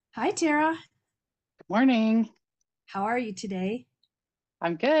Hi, Tara. Morning. How are you today?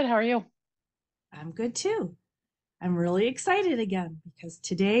 I'm good. How are you? I'm good too. I'm really excited again because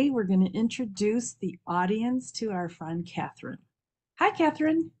today we're going to introduce the audience to our friend Kathryn. Hi,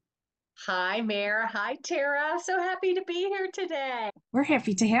 Kathryn. Hi, Mayor. Hi, Tara. So happy to be here today. We're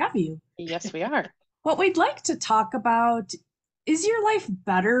happy to have you. Yes, we are. What we'd like to talk about is your life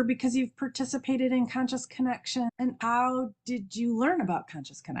better because you've participated in Conscious Connection? And how did you learn about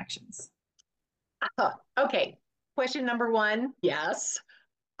Conscious Connections? Okay. Question number one. Yes,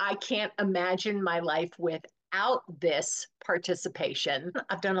 I can't imagine my life without this participation.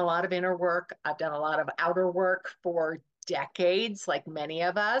 I've done a lot of inner work, I've done a lot of outer work for decades, like many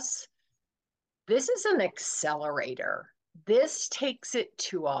of us. This is an accelerator. This takes it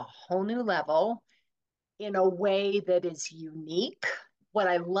to a whole new level in a way that is unique. What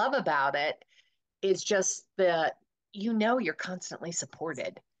I love about it is just that you're constantly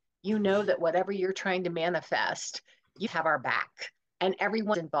supported. You know that whatever you're trying to manifest, you have our back. And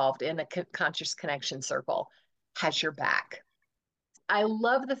everyone involved in a conscious connection circle has your back. I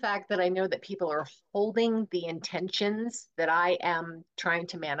love the fact that I know that people are holding the intentions that I am trying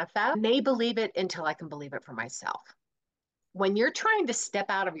to manifest. And they believe it until I can believe it for myself. When you're trying to step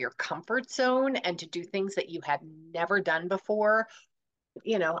out of your comfort zone and to do things that you have never done before,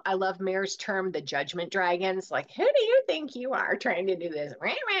 I love Mayor's term, the judgment dragons. Like, who do you think you are trying to do this?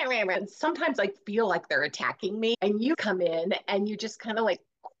 And sometimes I feel like they're attacking me. And you come in and you just kind of like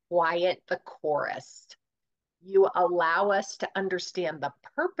quiet the chorus. You allow us to understand the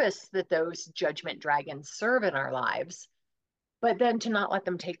purpose that those judgment dragons serve in our lives, but then to not let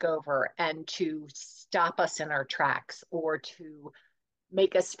them take over and to stop us in our tracks or to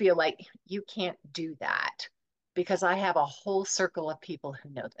make us feel like you can't do that because I have a whole circle of people who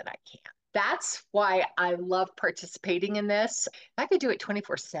know that I can. That's why I love participating in this. If I could do it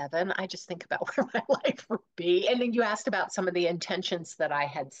 24/7, I just think about where my life would be. And then you asked about some of the intentions that I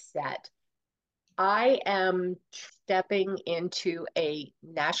had set. I am stepping into a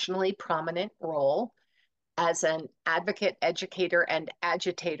nationally prominent role as an advocate, educator, and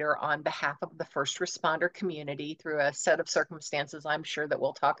agitator on behalf of the first responder community through a set of circumstances I'm sure that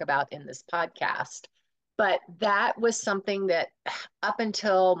we'll talk about in this podcast. But that was something that, up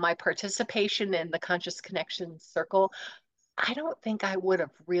until my participation in the Conscious Connection Circle, I don't think I would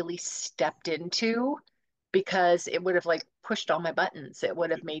have really stepped into because it would have like pushed all my buttons. It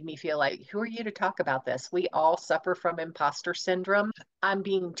would have made me feel like, who are you to talk about this? We all suffer from imposter syndrome. I'm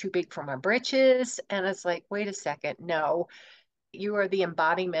being too big for my britches. And it's like, wait a second. No, you are the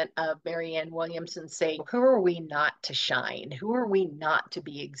embodiment of Marianne Williamson saying, who are we not to shine? Who are we not to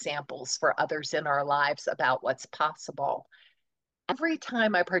be examples for others in our lives about what's possible? Every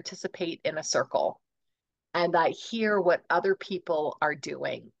time I participate in a circle, and I hear what other people are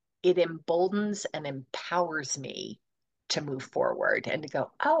doing, it emboldens and empowers me to move forward and to go,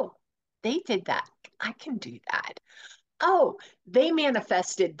 oh, they did that. I can do that. Oh, they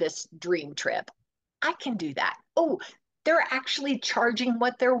manifested this dream trip. I can do that. Oh, they're actually charging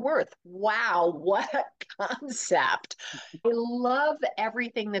what they're worth. Wow, what a concept. I love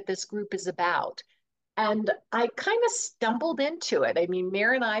everything that this group is about. And I kind of stumbled into it. I mean,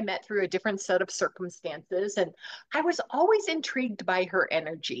 Mary and I met through a different set of circumstances, and I was always intrigued by her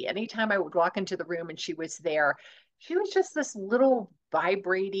energy. Anytime I would walk into the room and she was there, she was just this little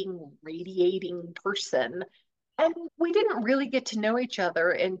vibrating, radiating person. And we didn't really get to know each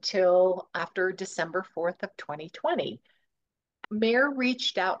other until after December 4th of 2020. Mayor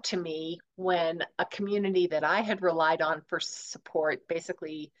reached out to me when a community that I had relied on for support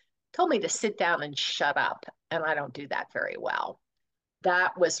basically told me to sit down and shut up. And I don't do that very well.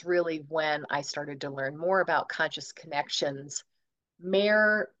 That was really when I started to learn more about conscious connections.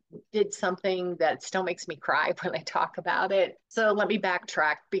 Mayor did something that still makes me cry when I talk about it. So let me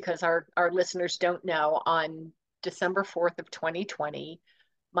backtrack because our listeners don't know. On December 4th of 2020,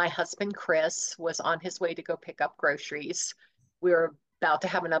 my husband Chris was on his way to go pick up groceries. We were about to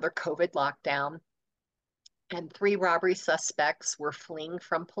have another COVID lockdown, and three robbery suspects were fleeing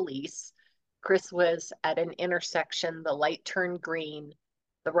from police. Chris was at an intersection, the light turned green.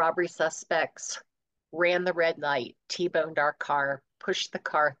 The robbery suspects ran the red light, T-boned our car, pushed the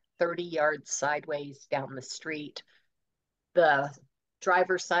car 30 yards sideways down the street. The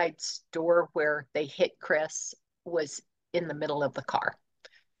driver's side door where they hit Chris was in the middle of the car.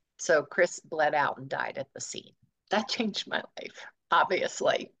 So Chris bled out and died at the scene. That changed my life,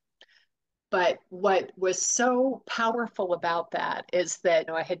 obviously. But what was so powerful about that is that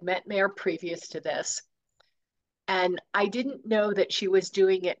I had met Mare previous to this, and I didn't know that she was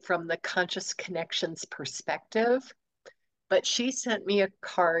doing it from the conscious connections perspective. but she sent me a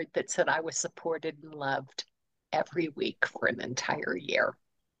card that said I was supported and loved every week for an entire year.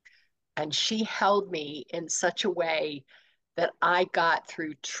 And she held me in such a way that I got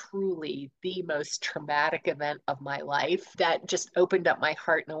through truly the most traumatic event of my life that just opened up my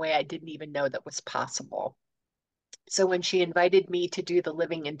heart in a way I didn't even know that was possible. So when she invited me to do the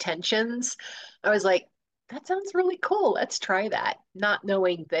living intentions, I was like, that sounds really cool. Let's try that. Not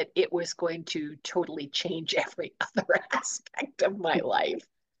knowing that it was going to totally change every other aspect of my life.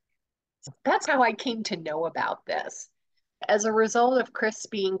 That's how I came to know about this. As a result of Chris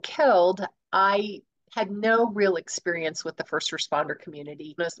being killed, I had no real experience with the first responder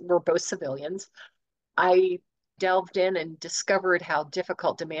community. We're both civilians. I delved in and discovered how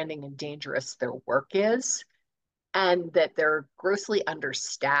difficult, demanding, and dangerous their work is, and that they're grossly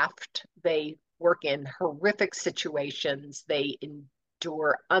understaffed. They work in horrific situations. They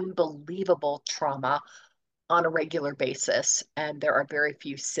endure unbelievable trauma on a regular basis, and there are very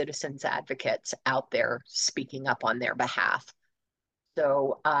few citizens advocates out there speaking up on their behalf.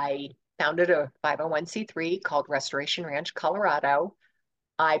 So I founded a 501c3 called Restoration Ranch, Colorado.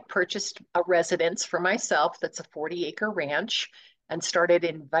 I purchased a residence for myself that's a 40-acre ranch and started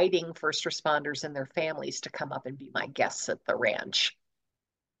inviting first responders and their families to come up and be my guests at the ranch.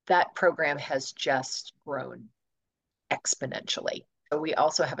 That program has just grown exponentially. So we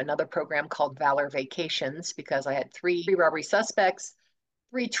also have another program called Valor Vacations because I had three robbery suspects,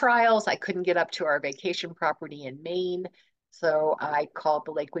 three trials. I couldn't get up to our vacation property in Maine. So I called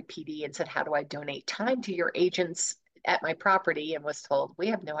the Lakewood PD and said, how do I donate time to your agents at my property? And was told, we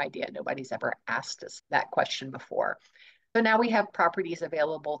have no idea. Nobody's ever asked us that question before. So now we have properties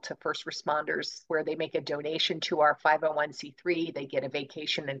available to first responders where they make a donation to our 501c3. They get a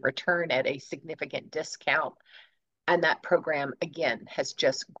vacation in return at a significant discount. And that program, again, has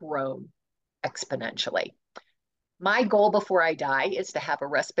just grown exponentially. My goal before I die is to have a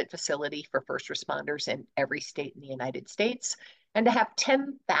respite facility for first responders in every state in the United States and to have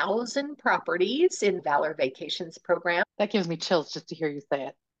 10,000 properties in Valor Vacations program. That gives me chills just to hear you say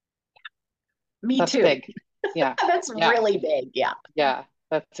it. Me That's too. big. Yeah. That's Yeah. really big. Yeah. Yeah.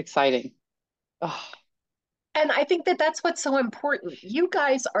 That's exciting. Oh, And I think that that's what's so important. You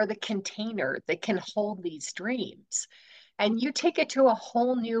guys are the container that can hold these dreams. And you take it to a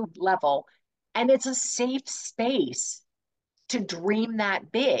whole new level. And it's a safe space to dream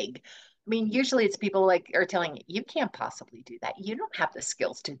that big. I mean, usually it's people like are telling you, you can't possibly do that. You don't have the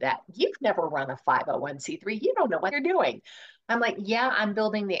skills to do that. You've never run a 501c3. You don't know what you're doing. I'm like, yeah, I'm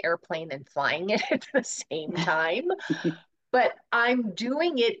building the airplane and flying it at the same time, but I'm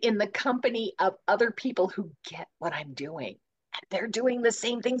doing it in the company of other people who get what I'm doing. They're doing the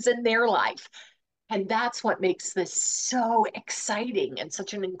same things in their life. And that's what makes this so exciting and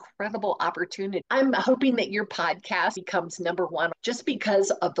such an incredible opportunity. I'm hoping that your podcast becomes number one just because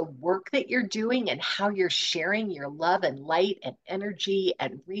of the work that you're doing and how you're sharing your love and light and energy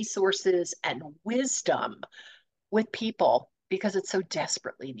and resources and wisdom with people because it's so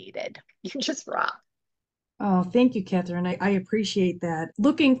desperately needed. You just rock. Oh, thank you, Kathryn. I appreciate that.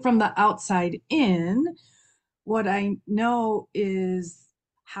 Looking from the outside in, what I know is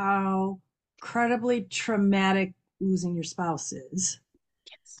how incredibly traumatic losing your spouse is.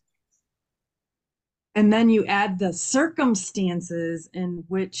 Yes. And then you add the circumstances in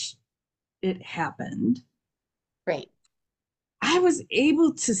which it happened. Great. I was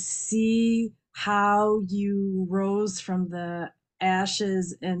able to see how you rose from the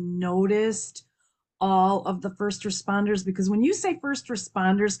ashes and noticed all of the first responders. Because when you say first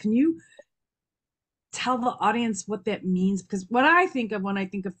responders, can you tell the audience what that means? Because what I think of when I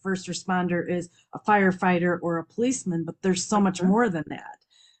think of first responder is a firefighter or a policeman, but there's so much more than that.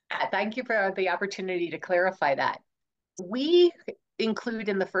 Thank you for the opportunity to clarify that. We include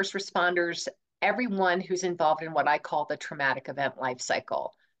in the first responders everyone who's involved in what I call the traumatic event life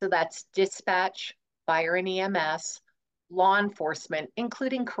cycle. So that's dispatch, fire and EMS, law enforcement,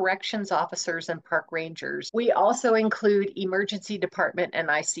 including corrections officers and park rangers. We also include emergency department and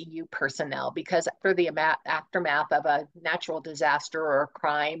ICU personnel because after the aftermath of a natural disaster or a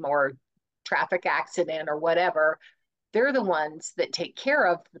crime or traffic accident or whatever, they're the ones that take care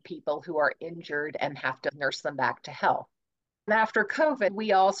of the people who are injured and have to nurse them back to health. And after COVID,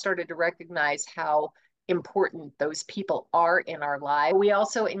 we all started to recognize how important those people are in our lives. We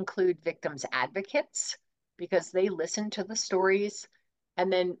also include victims advocates because they listen to the stories.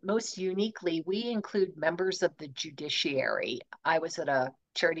 And then most uniquely, we include members of the judiciary. I was at a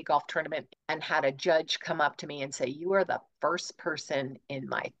charity golf tournament and had a judge come up to me and say, you are the first person in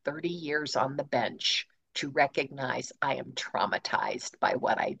my 30 years on the bench to recognize I am traumatized by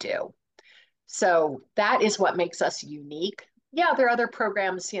what I do. So that is what makes us unique. Yeah, there are other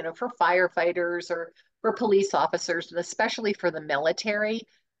programs, for firefighters or for police officers, and especially for the military.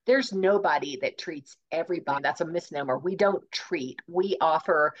 There's nobody that treats everybody. That's a misnomer. We don't treat. We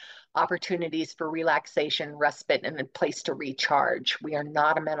offer opportunities for relaxation, respite, and a place to recharge. We are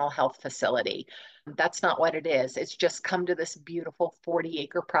not a mental health facility. That's not what it is. It's just come to this beautiful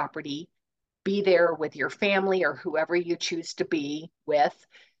 40-acre property, be there with your family or whoever you choose to be with,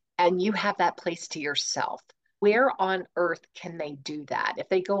 and you have that place to yourself. Where on earth can they do that? If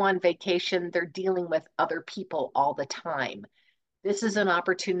they go on vacation, they're dealing with other people all the time. This is an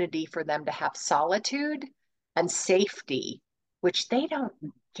opportunity for them to have solitude and safety, which they don't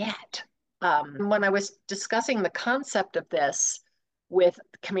get. When I was discussing the concept of this with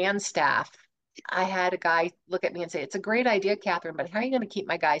command staff, I had a guy look at me and say, "It's a great idea, Kathryn, but how are you going to keep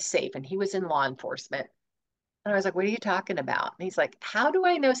my guys safe?" And he was in law enforcement. And I was like, "What are you talking about?" And he's like, "How do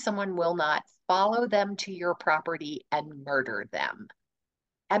I know someone will not follow them to your property and murder them?"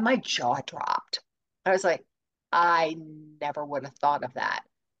 And my jaw dropped. I was like, "I never would have thought of that."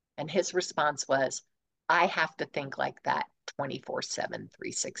 And his response was, "I have to think like that 24/7,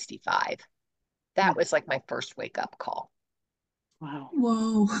 365." That was like my first wake up call. Wow.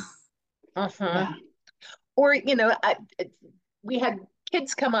 Whoa. Uh-huh. Yeah. Or, we had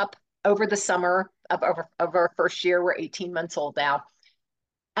kids come up over the summer of our first year. We're 18 months old now.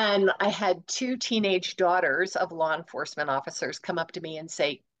 And I had two teenage daughters of law enforcement officers come up to me and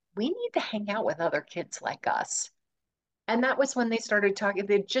say, "We need to hang out with other kids like us." And that was when they started talking.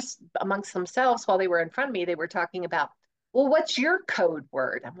 They just amongst themselves while they were in front of me, they were talking about, "Well, what's your code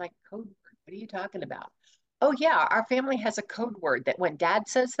word?" I'm like, "Code word? What are you talking about?" "Oh, yeah, our family has a code word that when dad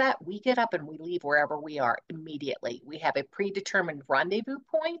says that, we get up and we leave wherever we are immediately. We have a predetermined rendezvous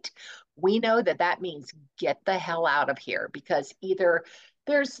point. We know that that means get the hell out of here because either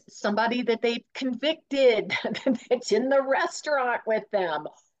there's somebody that they've convicted that's in the restaurant with them,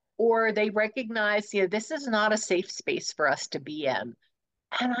 or they recognize, this is not a safe space for us to be in."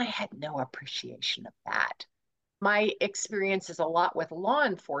 And I had no appreciation of that. My experience is a lot with law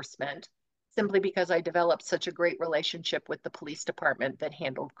enforcement simply because I developed such a great relationship with the police department that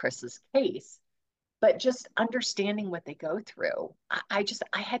handled Chris's case. But just understanding what they go through, I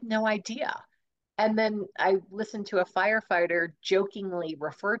had no idea. And then I listened to a firefighter jokingly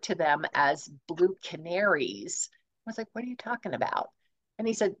refer to them as blue canaries. I was like, "What are you talking about?" And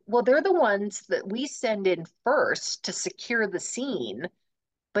he said, "Well, they're the ones that we send in first to secure the scene,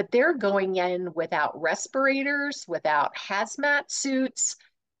 but they're going in without respirators, without hazmat suits.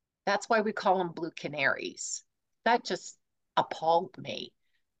 That's why we call them blue canaries." That just appalled me.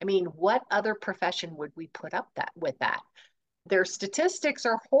 I mean, what other profession would we put up that with that? Their statistics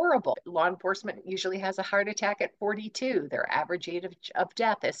are horrible. Law enforcement usually has a heart attack at 42. Their average age of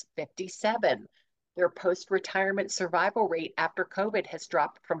death is 57. Their post-retirement survival rate after COVID has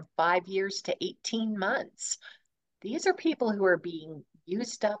dropped from 5 years to 18 months. These are people who are being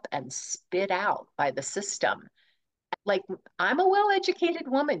used up and spit out by the system. Like, I'm a well-educated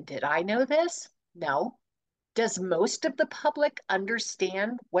woman. Did I know this? No. Does most of the public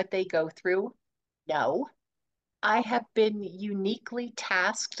understand what they go through? No. I have been uniquely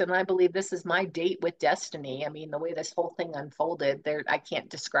tasked, and I believe this is my date with destiny. I mean, the way this whole thing unfolded, there, I can't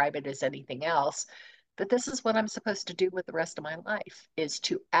describe it as anything else. But this is what I'm supposed to do with the rest of my life, is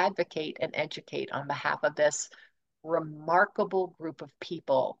to advocate and educate on behalf of this remarkable group of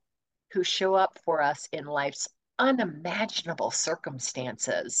people who show up for us in life's unimaginable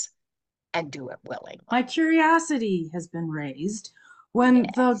circumstances and do it willingly. My curiosity has been raised when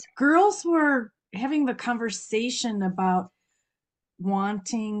the Yes. girls were having the conversation about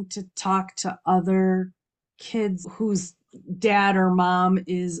wanting to talk to other kids whose dad or mom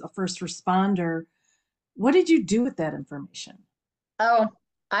is a first responder. What did you do with that information? Oh,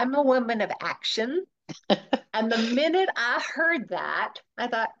 I'm a woman of action. And the minute I heard that, I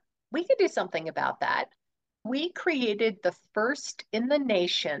thought we could do something about that. We created the first in the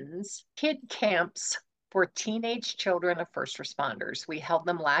nation's kid camps for teenage children of first responders. We held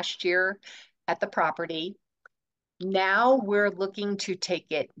them last year at the property. Now we're looking to take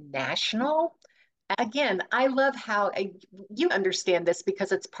it national. Again, I love how you understand this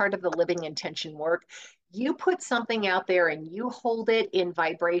because it's part of the living intention work. You put something out there and you hold it in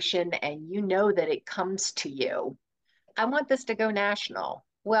vibration and you know that it comes to you. I want this to go national.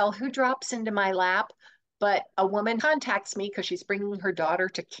 Well, who drops into my lap? But a woman contacts me because she's bringing her daughter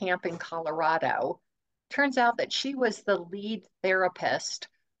to camp in Colorado. Turns out that she was the lead therapist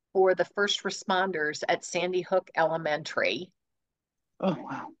for the first responders at Sandy Hook Elementary. Oh,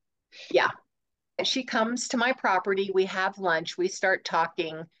 wow. Yeah. She comes to my property. We have lunch. We start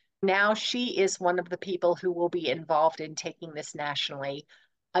talking. Now she is one of the people who will be involved in taking this nationally.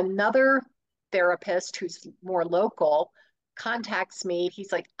 Another therapist who's more local contacts me.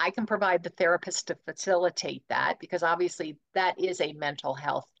 He's like, I can provide the therapist to facilitate that because obviously that is a mental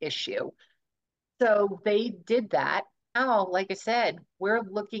health issue. So they did that. Now, like I said, we're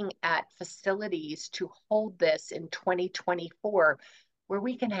looking at facilities to hold this in 2024, where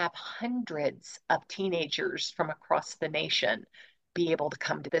we can have hundreds of teenagers from across the nation be able to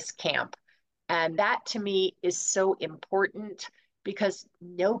come to this camp. And that to me is so important because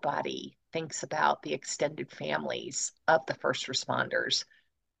nobody thinks about the extended families of the first responders.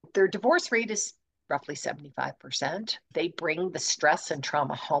 Their divorce rate is roughly 75%. They bring the stress and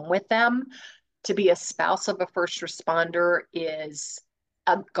trauma home with them. To be a spouse of a first responder is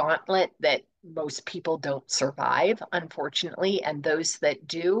a gauntlet that most people don't survive, unfortunately. And those that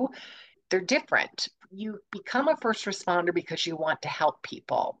do, they're different. You become a first responder because you want to help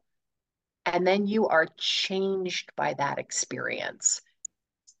people. And then you are changed by that experience.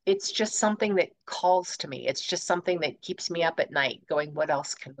 It's just something that calls to me. It's just something that keeps me up at night going, what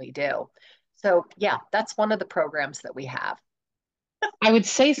else can we do? So, yeah, that's one of the programs that we have. I would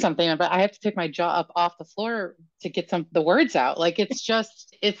say something, but I have to take my jaw up off the floor to get the words out. Like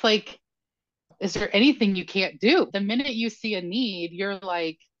it's like, is there anything you can't do? The minute you see a need, you're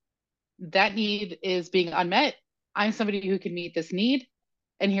like, that need is being unmet. I'm somebody who can meet this need,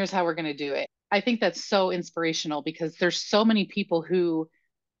 and here's how we're going to do it. I think that's so inspirational because there's so many people who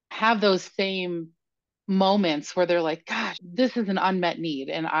have those same moments where they're like, gosh, this is an unmet need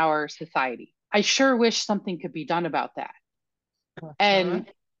in our society. I sure wish something could be done about that. Mhm.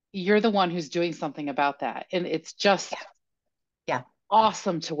 And you're the one who's doing something about that. And it's just Yeah.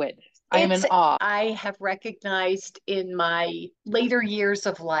 awesome to witness. I am in It's, awe. I have recognized in my later years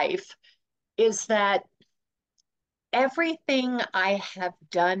of life is that everything I have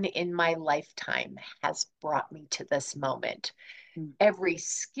done in my lifetime has brought me to this moment. Mm. Every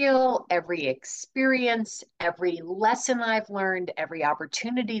skill, every experience, every lesson I've learned, every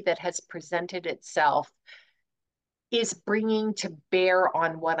opportunity that has presented itself is bringing to bear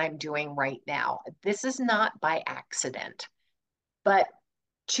on what I'm doing right now. This is not by accident, but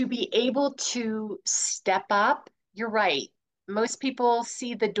to be able to step up, you're right. Most people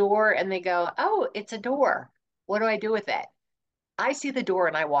see the door and they go, oh, it's a door. What do I do with it? I see the door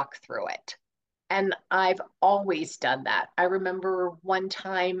and I walk through it. And I've always done that. I remember one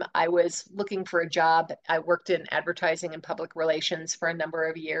time I was looking for a job. I worked in advertising and public relations for a number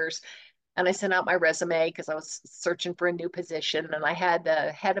of years. And I sent out my resume because I was searching for a new position. And I had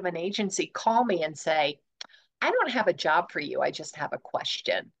the head of an agency call me and say, I don't have a job for you. I just have a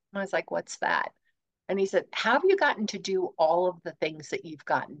question. And I was like, what's that? And he said, how have you gotten to do all of the things that you've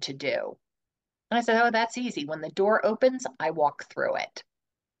gotten to do? And I said, oh, that's easy. When the door opens, I walk through it.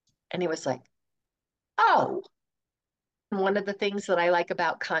 And he was like, oh, one of the things that I like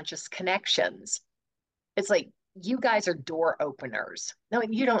about conscious connections, it's like you guys are door openers. No,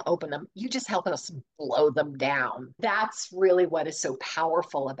 you don't open them. You just help us blow them down. That's really what is so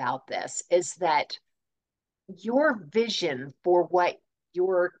powerful about this is that your vision for what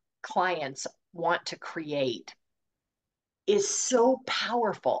your clients want to create is so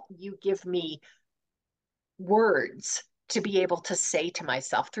powerful. You give me words to be able to say to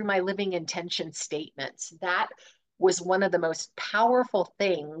myself through my living intention statements. That was one of the most powerful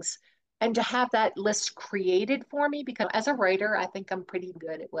things. And to have that list created for me, because as a writer, I think I'm pretty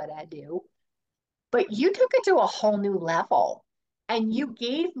good at what I do. But you took it to a whole new level and you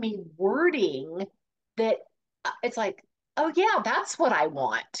gave me wording that it's like, oh, yeah, that's what I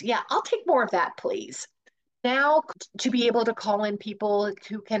want. Yeah, I'll take more of that, please. Now, to be able to call in people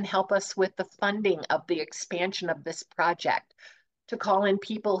who can help us with the funding of the expansion of this project, to call in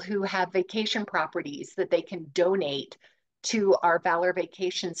people who have vacation properties that they can donate to our Valor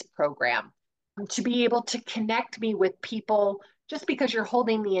Vacations program, to be able to connect me with people just because you're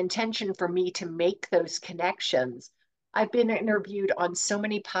holding the intention for me to make those connections. I've been interviewed on so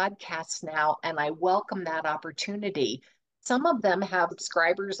many podcasts now, and I welcome that opportunity. Some of them have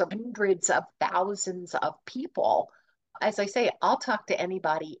subscribers of hundreds of thousands of people. As I say, I'll talk to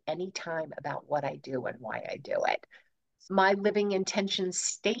anybody anytime about what I do and why I do it. My living intention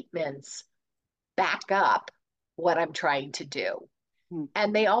statements back up what I'm trying to do. Mm.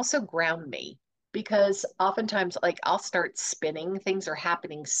 And they also ground me because oftentimes, like, I'll start spinning. Things are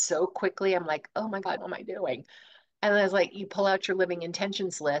happening so quickly. I'm like, oh my God, what am I doing? And I was like, you pull out your living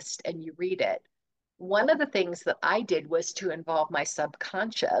intentions list and you read it. One of the things that I did was to involve my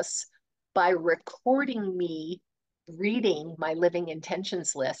subconscious by recording me reading my living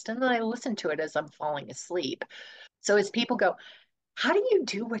intentions list. And then I listen to it as I'm falling asleep. So as people go, How do you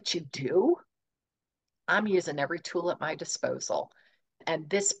do what you do? I'm using every tool at my disposal. And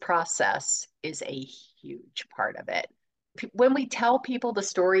this process is a huge part of it. When we tell people the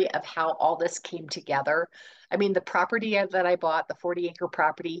story of how all this came together, I mean, the property that I bought, the 40-acre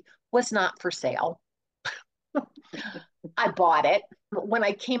property, was not for sale. I bought it. When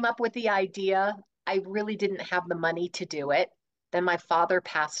I came up with the idea, I really didn't have the money to do it. Then my father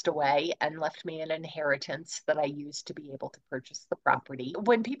passed away and left me an inheritance that I used to be able to purchase the property.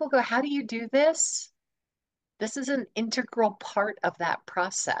 When people go, how do you do this? This is an integral part of that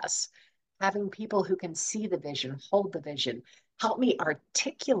process. Having people who can see the vision, hold the vision, help me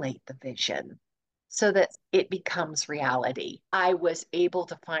articulate the vision so that it becomes reality. I was able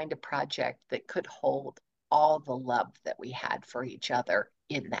to find a project that could hold all the love that we had for each other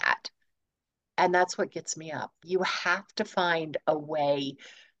in that. And that's what gets me up. You have to find a way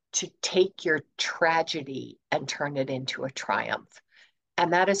to take your tragedy and turn it into a triumph.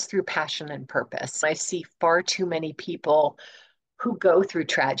 And that is through passion and purpose. I see far too many people who go through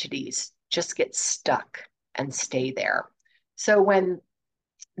tragedies just get stuck and stay there. So when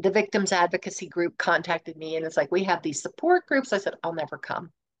the victims advocacy group contacted me and it's like, we have these support groups, I said, I'll never come.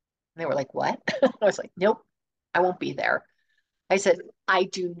 And they were like, what? I was like, nope, I won't be there. I said, I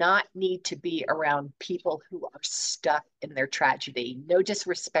do not need to be around people who are stuck in their tragedy. No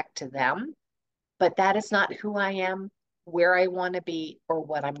disrespect to them, but that is not who I am, where I want to be, or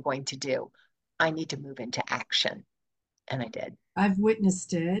what I'm going to do. I need to move into action. And I did. I've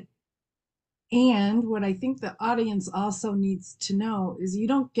witnessed it. And what I think the audience also needs to know is you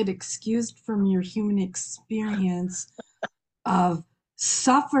don't get excused from your human experience of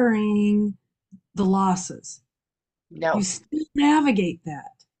suffering the losses. You No, still navigate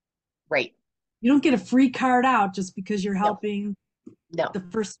that. right. You don't get a free card out just because you're No, helping no. the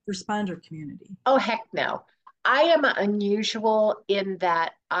first responder community. Oh, heck no. I am unusual in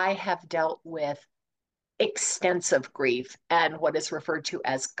that I have dealt with extensive grief and what is referred to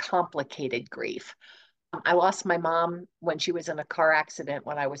as complicated grief. I lost my mom when she was in a car accident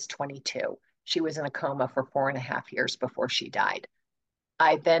when I was 22. She was in a coma for 4.5 years before she died.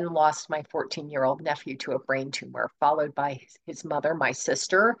 I then lost my 14-year-old nephew to a brain tumor, followed by his mother, my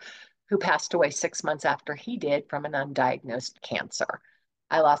sister, who passed away 6 months after he did from an undiagnosed cancer.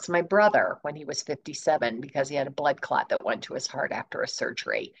 I lost my brother when he was 57 because he had a blood clot that went to his heart after a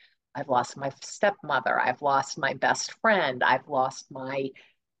surgery. I've lost my stepmother. I've lost my best friend. I've lost my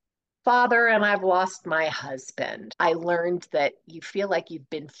father and I've lost my husband. I learned that you feel like you've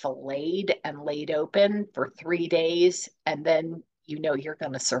been filleted and laid open for 3 days, and then you know you're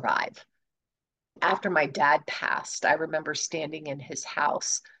going to survive. After my dad passed, I remember standing in his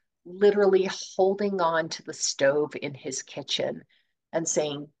house, literally holding on to the stove in his kitchen and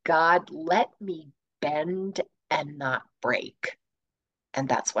saying, God, let me bend and not break. And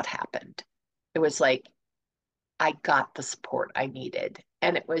that's what happened. It was like, I got the support I needed.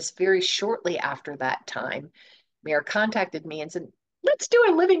 And it was very shortly after that time, Mayor contacted me and said, let's do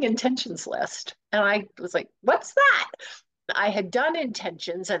a living intentions list. And I was like, what's that? I had done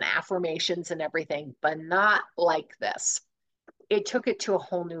intentions and affirmations and everything, but not like this. It took it to a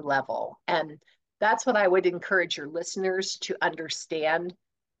whole new level. And that's what I would encourage your listeners to understand.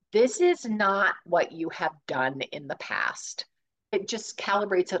 This is not what you have done in the past. It just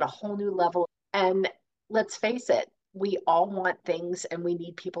calibrates at a whole new level. And let's face it, we all want things and we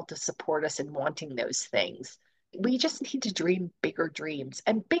need people to support us in wanting those things. We just need to dream bigger dreams.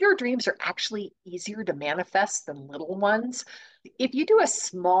 And bigger dreams are actually easier to manifest than little ones. If you do a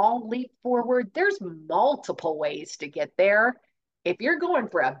small leap forward, there's multiple ways to get there. If you're going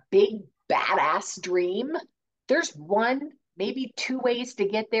for a big, badass dream, there's one, maybe two ways to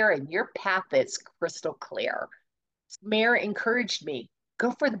get there, and your path is crystal clear. Mayor encouraged me,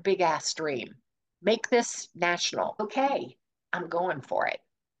 go for the big ass dream. Make this national. Okay, I'm going for it.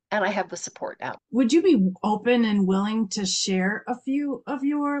 And I have the support now. Would you be open and willing to share a few of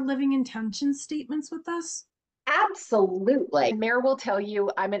your living intention statements with us? Absolutely. Mayor will tell you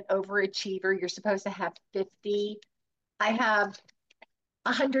I'm an overachiever. You're supposed to have 50. I have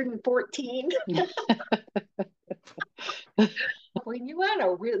 114. When you want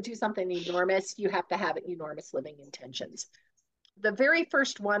to really do something enormous, you have to have enormous living intentions. The very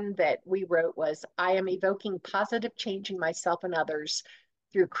first one that we wrote was, I am evoking positive change in myself and others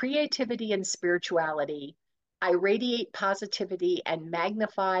through creativity and spirituality. I radiate positivity and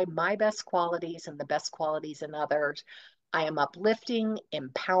magnify my best qualities and the best qualities in others. I am uplifting,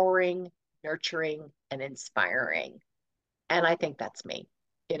 empowering, nurturing, and inspiring. And I think that's me.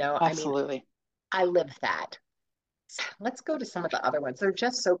 I mean, Absolutely. I live that. Let's go to some of the other ones. They're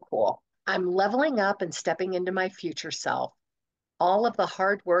just so cool. I'm leveling up and stepping into my future self. All of the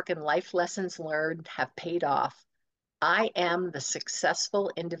hard work and life lessons learned have paid off. I am the successful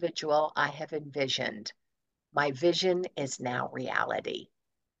individual I have envisioned. My vision is now reality.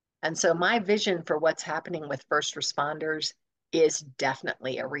 And so my vision for what's happening with first responders is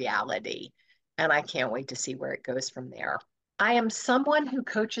definitely a reality. And I can't wait to see where it goes from there. I am someone who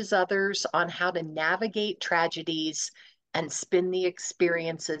coaches others on how to navigate tragedies and spin the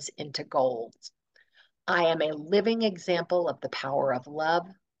experiences into gold. I am a living example of the power of love,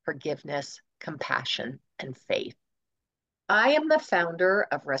 forgiveness, compassion, and faith. I am the founder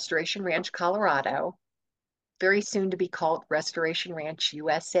of Restoration Ranch, Colorado, very soon to be called Restoration Ranch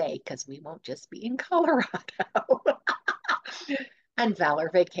USA, because we won't just be in Colorado, and Valor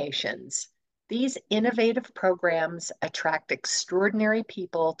Vacations. These innovative programs attract extraordinary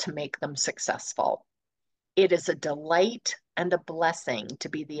people to make them successful. It is a delight and a blessing to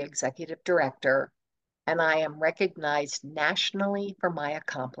be the executive director, and I am recognized nationally for my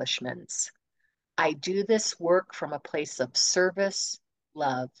accomplishments. I do this work from a place of service,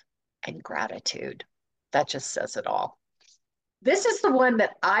 love, and gratitude. That just says it all. This is the one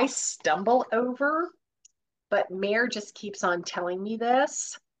that I stumble over, but Mayor just keeps on telling me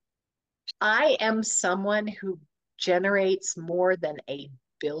this. I am someone who generates more than $1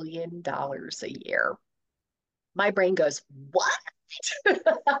 billion a year. My brain goes, what?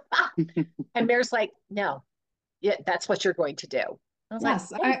 And Mayor's like, no, yeah, that's what you're going to do. I was like,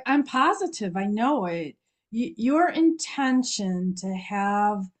 Yes, oh, I'm positive. I know it. Your intention to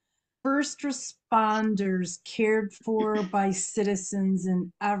have first responders cared for by citizens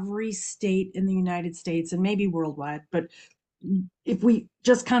in every state in the United States and maybe worldwide, but if we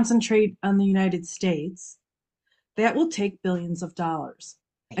just concentrate on the United States, that will take billions of dollars.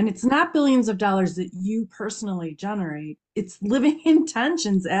 And it's not billions of dollars that you personally generate, it's living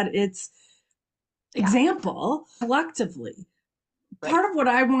intentions at its yeah, example collectively. right. Part of what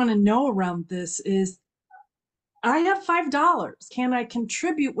I want to know around this is I have $5. Can I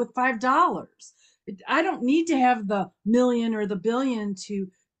contribute with $5? I don't need to have the million or the billion to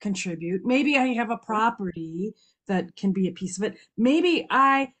contribute. Maybe I have a property that can be a piece of it. Maybe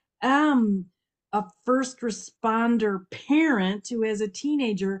I am a first responder parent who has a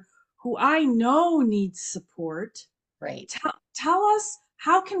teenager who I know needs support. Right. Tell us,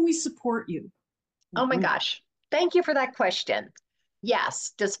 how can we support you? Oh my Mhm. gosh. Thank you for that question.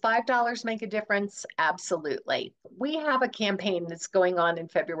 Yes. Does $5 make a difference? Absolutely. We have a campaign that's going on in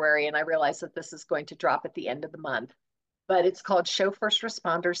February, and I realize that this is going to drop at the end of the month, but it's called Show First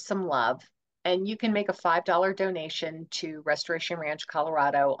Responders Some Love. And you can make a $5 donation to Restoration Ranch,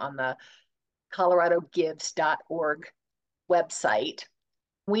 Colorado on the coloradogives.org website.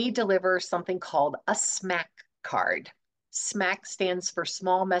 We deliver something called a SMAC card. SMAC stands for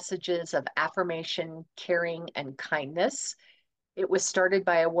Small Messages of Affirmation, Caring, and Kindness. It was started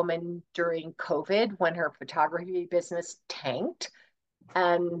by a woman during COVID when her photography business tanked.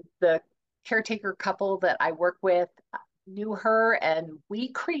 And the caretaker couple that I work with knew her, and we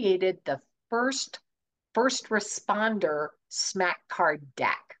created the first responder SMAC card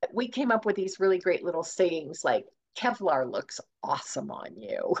deck. We came up with these really great little sayings like, Kevlar looks awesome on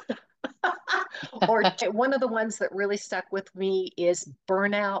you. Or one of the ones that really stuck with me is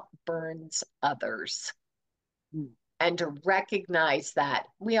burnout burns others. Mm. And to recognize that.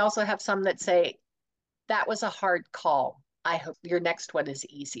 We also have some that say, that was a hard call. I hope your next one is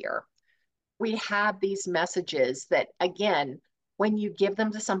easier. We have these messages that, again, when you give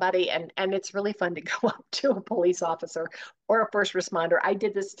them to somebody, and it's really fun to go up to a police officer or a first responder. I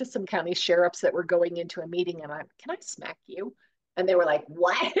did this to some county sheriffs that were going into a meeting, and can I smack you? And they were like,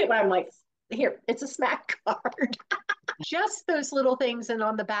 what? And I'm like, here, it's a smack card. Just those little things. And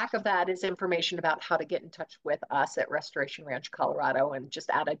on the back of that is information about how to get in touch with us at Restoration Ranch, Colorado, and just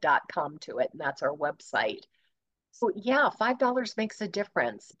add a .com to it. And that's our website. So yeah, $5 makes a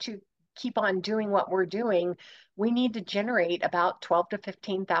difference. To keep on doing what we're doing, we need to generate about $12,000 to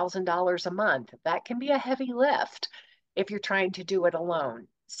 $15,000 a month. That can be a heavy lift if you're trying to do it alone.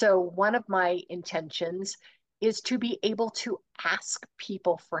 So one of my intentions is to be able to ask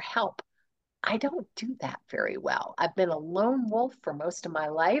people for help. I don't do that very well. I've been a lone wolf for most of my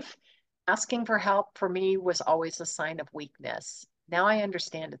life. Asking for help for me was always a sign of weakness. Now I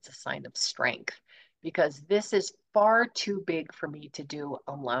understand it's a sign of strength because this is far too big for me to do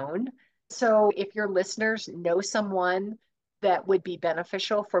alone. So if your listeners know someone that would be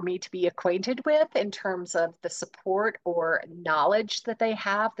beneficial for me to be acquainted with in terms of the support or knowledge that they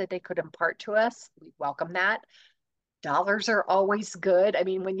have that they could impart to us, we welcome that. Dollars are always good. I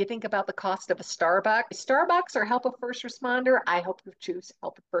mean, when you think about the cost of a Starbucks or help a first responder, I hope you choose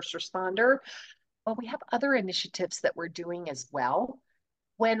help a first responder. Well, we have other initiatives that we're doing as well.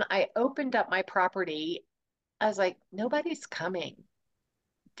 When I opened up my property, I was like, nobody's coming.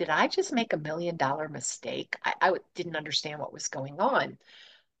 Did I just make $1 million mistake? I didn't understand what was going on.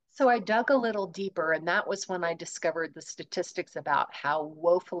 So I dug a little deeper, and that was when I discovered the statistics about how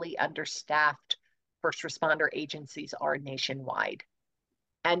woefully understaffed first responder agencies are nationwide.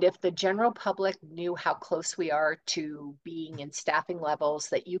 And if the general public knew how close we are to being in staffing levels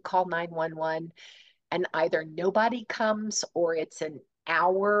that you call 911 and either nobody comes or it's an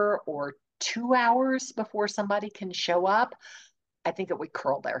hour or 2 hours before somebody can show up, I think it would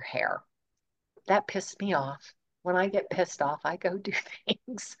curl their hair. That pissed me off. When I get pissed off, I go do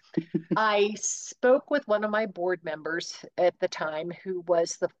things. I spoke with one of my board members at the time who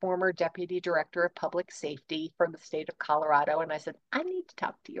was the former deputy director of public safety from the state of Colorado. And I said, I need to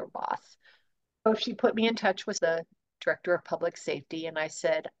talk to your boss. So she put me in touch with the director of public safety. And I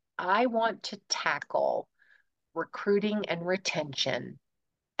said, I want to tackle recruiting and retention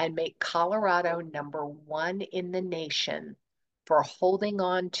and make Colorado #1 in the nation for holding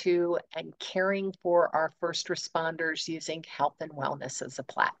on to and caring for our first responders using health and wellness as a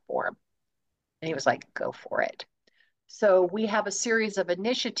platform. And he was like, go for it. So we have a series of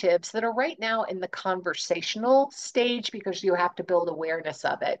initiatives that are right now in the conversational stage because you have to build awareness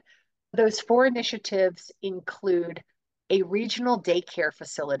of it. Those 4 initiatives include a regional daycare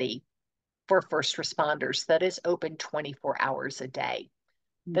facility for first responders that is open 24 hours a day.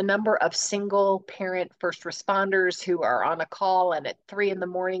 The number of single parent first responders who are on a call and at 3 in the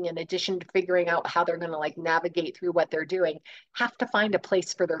morning, in addition to figuring out how they're going to like navigate through what they're doing, have to find a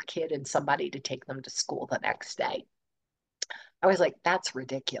place for their kid and somebody to take them to school the next day. I was like, that's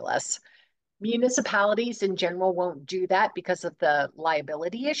ridiculous. Municipalities in general won't do that because of the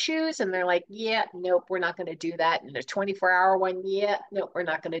liability issues. And they're like, yeah, nope, we're not going to do that. And a 24-hour one, yeah, nope, we're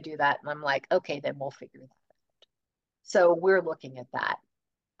not going to do that. And I'm like, okay, then we'll figure that out. So we're looking at that.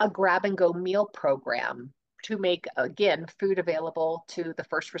 A grab and go meal program to make, again, food available to the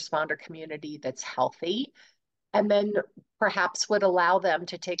first responder community that's healthy, and then perhaps would allow them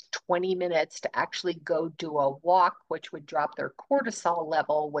to take 20 minutes to actually go do a walk, which would drop their cortisol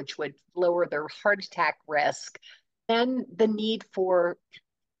level, which would lower their heart attack risk. And the need for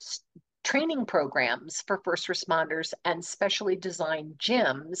training programs for first responders and specially designed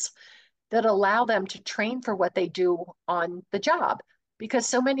gyms that allow them to train for what they do on the job. Because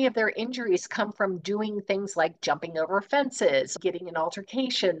so many of their injuries come from doing things like jumping over fences, getting in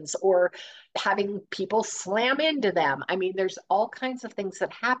altercations, or having people slam into them. I mean, there's all kinds of things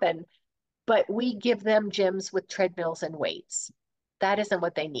that happen, but we give them gyms with treadmills and weights. That isn't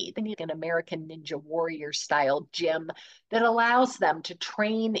what they need. They need an American Ninja Warrior style gym that allows them to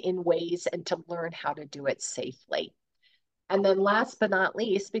train in ways and to learn how to do it safely. And then last but not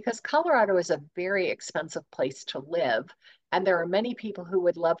least, because Colorado is a very expensive place to live, and there are many people who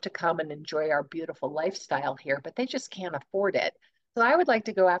would love to come and enjoy our beautiful lifestyle here, but they just can't afford it. So I would like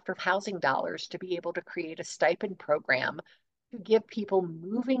to go after housing dollars to be able to create a stipend program to give people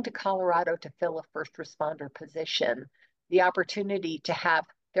moving to Colorado to fill a first responder position the opportunity to have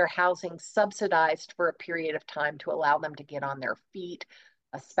their housing subsidized for a period of time to allow them to get on their feet,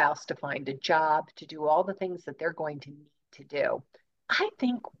 a spouse to find a job, to do all the things that they're going to need to do. I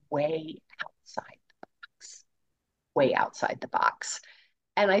think outside the box, way outside the box.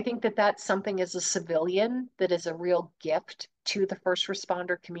 And I think that that's something as a civilian that is a real gift to the first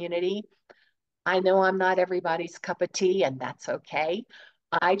responder community. I know I'm not everybody's cup of tea, and that's okay.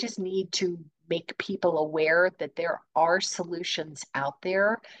 I just need to make people aware that there are solutions out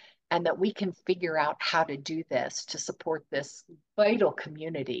there and that we can figure out how to do this to support this vital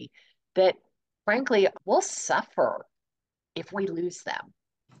community that, frankly, will suffer if we lose them.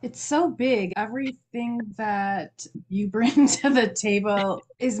 It's so big. Everything that you bring to the table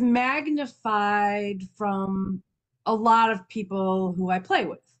is magnified from a lot of people who I play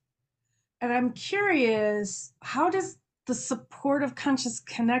with. And I'm curious, how does the support of conscious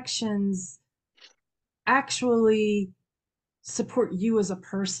connections actually support you as a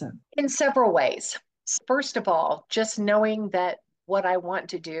person? In several ways. First of all, just knowing that what I want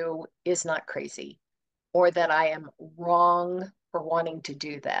to do is not crazy, or that I am wrong for wanting to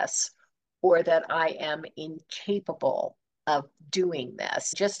do this, or that I am incapable of doing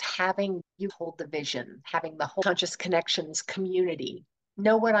this. Just having you hold the vision, having the whole conscious connections community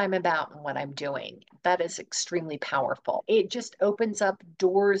know what I'm about and what I'm doing. That is extremely powerful. It just opens up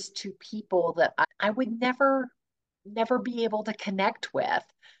doors to people that I would never be able to connect with.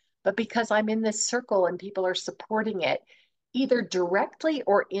 But because I'm in this circle and people are supporting it, either directly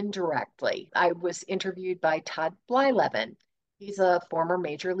or indirectly. I was interviewed by Todd Blyleven. He's a former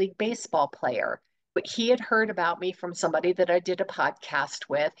Major League Baseball player. But he had heard about me from somebody that I did a podcast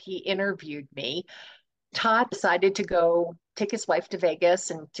with. He interviewed me. Todd decided to go take his wife to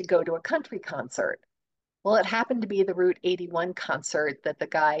Vegas and to go to a country concert. Well, it happened to be the Route 81 concert that the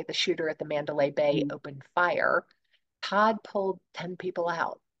guy, the shooter at the Mandalay Bay, Mm. opened fire. Todd pulled 10 people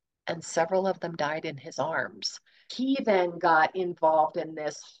out, and several of them died in his arms. He then got involved in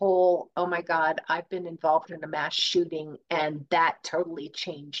this whole, oh my God, I've been involved in a mass shooting, and that totally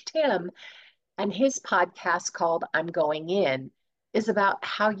changed him. And his podcast called I'm Going In is about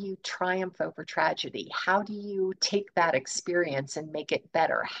how you triumph over tragedy. How do you take that experience and make it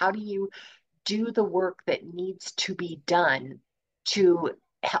better? How do you do the work that needs to be done to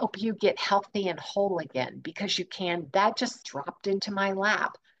help you get healthy and whole again? Because you can. That just dropped into my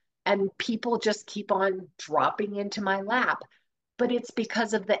lap. And people just keep on dropping into my lap. But it's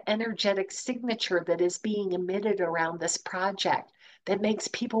because of the energetic signature that is being emitted around this project that makes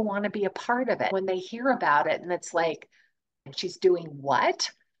people want to be a part of it. When they hear about it and it's like, she's doing what?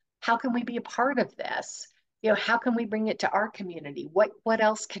 How can we be a part of this? How can we bring it to our community? What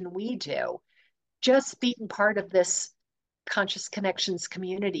else can we do? Just being part of this conscious connections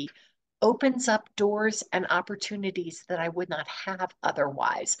community opens up doors and opportunities that I would not have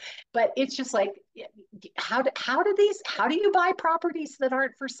otherwise. But it's just like, how do you buy properties that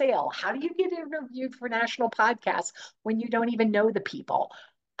aren't for sale? How do you get interviewed for national podcasts when you don't even know the people?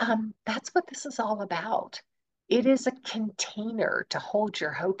 That's what this is all about. It is a container to hold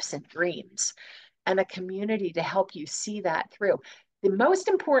your hopes and dreams and a community to help you see that through. The most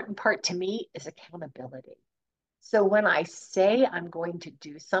important part to me is accountability. So when I say I'm going to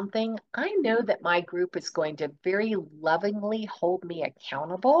do something, I know that my group is going to very lovingly hold me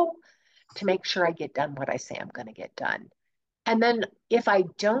accountable to make sure I get done what I say I'm going to get done. And then if I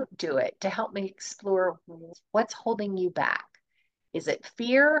don't do it, to help me explore what's holding you back. Is it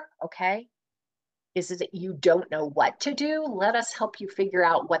fear? Okay. Is it that you don't know what to do? Let us help you figure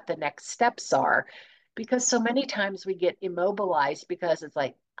out what the next steps are. Because so many times we get immobilized because it's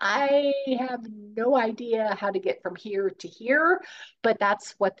like, I have no idea how to get from here to here, but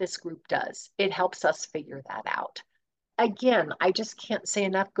that's what this group does. It helps us figure that out. Again, I just can't say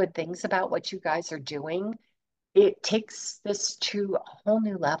enough good things about what you guys are doing. It takes this to a whole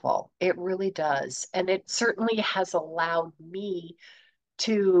new level. It really does. And it certainly has allowed me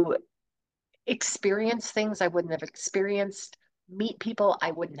to experience things I wouldn't have experienced, meet people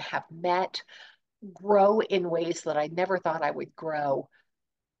I wouldn't have met, grow in ways that I never thought I would grow,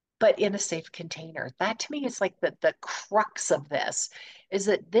 but in a safe container. That to me is like the crux of this, is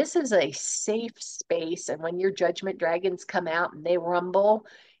that this is a safe space. And when your judgment dragons come out and they rumble,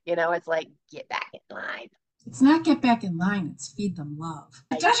 it's like, get back in line. It's not get back in line, it's feed them love.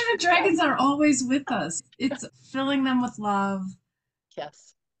 The Judgment Dragons are always with us. It's filling them with love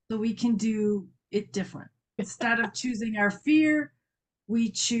Yes. so we can do it different. Instead of choosing our fear, we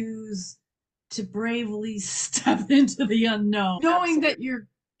choose to bravely step into the unknown, knowing Absolutely. that your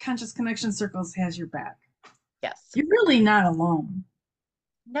conscious connection circles has your back. Yes. You're really not alone.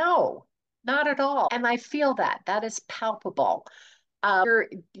 No, not at all. And I feel that. That is palpable.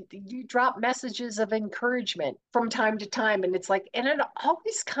 You drop messages of encouragement from time to time, and it's like, and it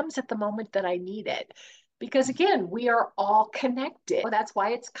always comes at the moment that I need it. Because again, we are all connected. That's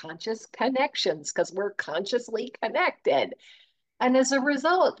why it's conscious connections, because we're consciously connected. And as a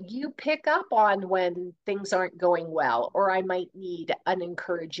result, you pick up on when things aren't going well, or I might need an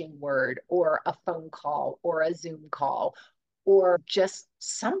encouraging word, or a phone call, or a Zoom call, or just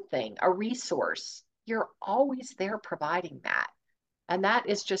something, a resource. You're always there providing that. And that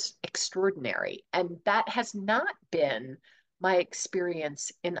is just extraordinary. And that has not been my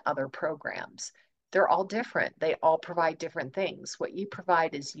experience in other programs. They're all different. They all provide different things. What you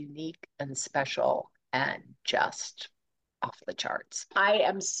provide is unique and special and just off the charts. I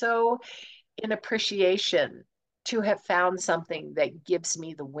am so in appreciation to have found something that gives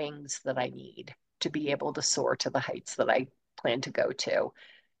me the wings that I need to be able to soar to the heights that I plan to go to.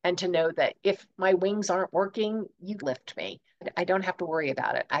 And to know that if my wings aren't working, you lift me. I don't have to worry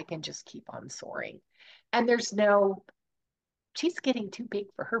about it. I can just keep on soaring. And there's no, she's getting too big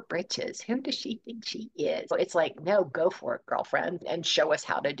for her britches. Who does she think she is? It's like, no, go for it, girlfriend, and show us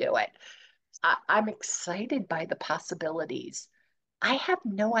how to do it. I'm excited by the possibilities. I have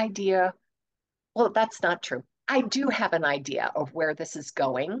no idea. Well, that's not true. I do have an idea of where this is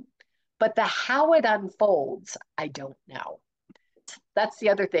going, but the how it unfolds, I don't know. That's the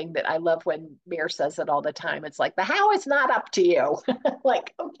other thing that I love when Mayor says it all the time. It's like the how is not up to you.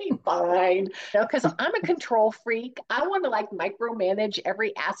 Like, okay, fine. Because I'm a control freak. I want to like micromanage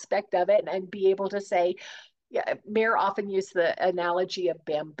every aspect of it and be able to say, Yeah, Mayor often used the analogy of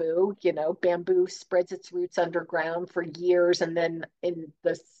bamboo. You know, bamboo spreads its roots underground for years, and then in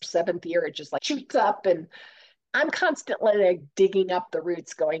the seventh year, it just like shoots up. And I'm constantly like digging up the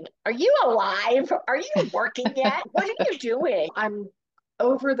roots, going, "Are you alive? Are you working yet? What are you doing?" I'm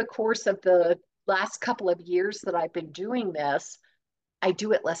over the course of the last couple of years that I've been doing this, I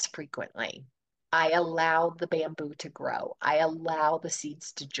do it less frequently. I allow the bamboo to grow. I allow the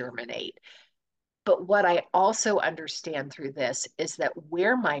seeds to germinate. But what I also understand through this is that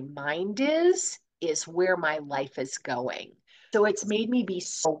where my mind is where my life is going. So it's made me be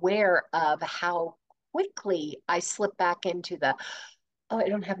so aware of how quickly I slip back into the, oh, I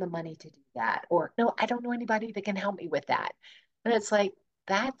don't have the money to do that. Or no, I don't know anybody that can help me with that. And it's like,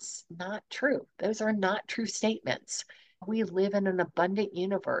 that's not true. Those are not true statements. We live in an abundant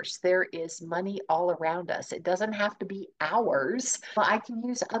universe. There is money all around us. It doesn't have to be ours. I can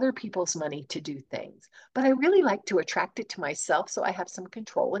use other people's money to do things, but I really like to attract it to myself so I have some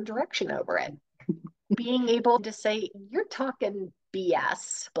control and direction over it. Being able to say, you're talking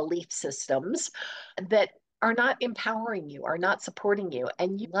BS belief systems that are not empowering you, are not supporting you.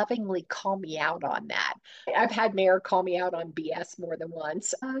 And you lovingly call me out on that. I've had Mayor call me out on BS more than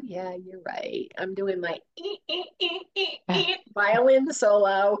once. Oh, yeah, you're right. I'm doing my violin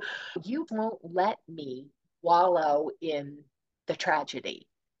solo. You won't let me wallow in the tragedy.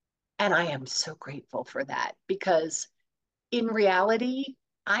 And I am so grateful for that because in reality,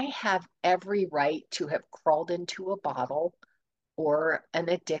 I have every right to have crawled into a bottle or an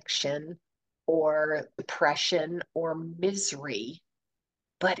addiction or depression or misery,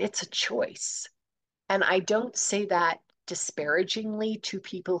 but it's a choice. And I don't say that disparagingly to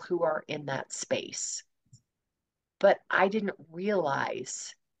people who are in that space, but I didn't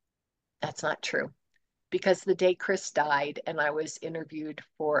realize that's not true. Because the day Chris died and I was interviewed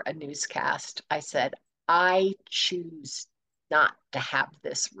for a newscast, I said, I choose not to have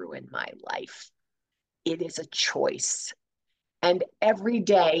this ruin my life. It is a choice. And every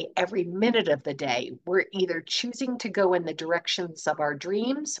day, every minute of the day, we're either choosing to go in the directions of our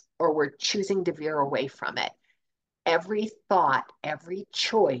dreams or we're choosing to veer away from it. Every thought, every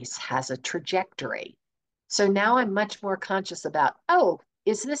choice has a trajectory. So now I'm much more conscious about, oh,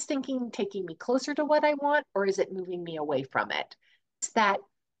 is this thinking taking me closer to what I want or is it moving me away from it? It's that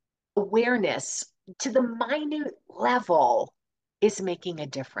awareness to the minute level is making a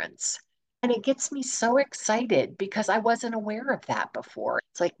difference. And it gets me so excited because I wasn't aware of that before.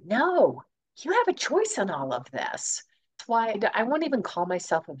 It's like, no, you have a choice in all of this. That's why I won't even call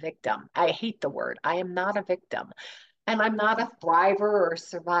myself a victim. I hate the word. I am not a victim. And I'm not a thriver or a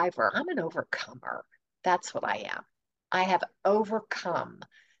survivor. I'm an overcomer. That's what I am. I have overcome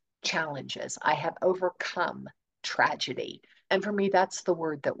challenges. I have overcome tragedy. And for me, that's the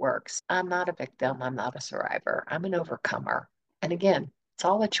word that works. I'm not a victim. I'm not a survivor. I'm an overcomer. And again, it's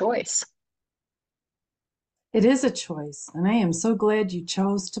all a choice. It is a choice, and I am so glad you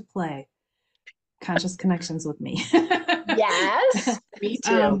chose to play Conscious Connections with me. Yes, me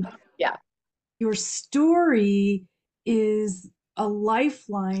too. um, Yeah. your story is a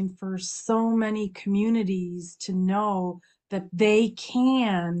lifeline for so many communities to know that they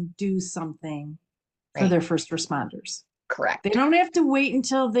can do something for Right. their first responders. They Correct. don't have to wait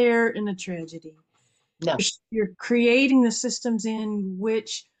until they're in a tragedy. No. You're creating the systems in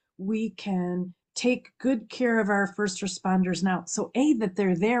which we can take good care of our first responders now. So, A, that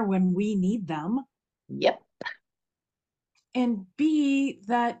they're there when we need them, Yep. and B,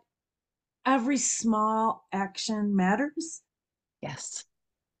 that every small action matters. Yes.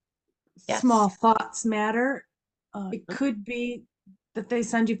 Yes. Small thoughts matter. It could be that they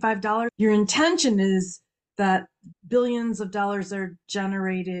send you $5. Your intention is that billions of dollars are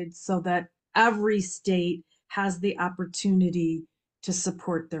generated so that every state has the opportunity to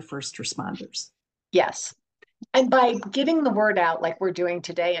support their first responders. Yes. And by getting the word out like we're doing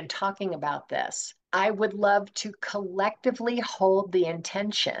today and talking about this, I would love to collectively hold the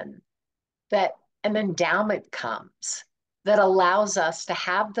intention that an endowment comes that allows us to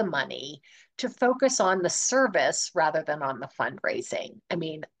have the money to focus on the service rather than on the fundraising. I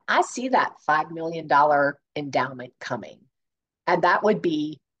mean, I see that $5 million endowment coming, and that would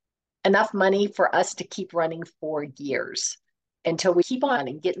be enough money for us to keep running for years until we keep on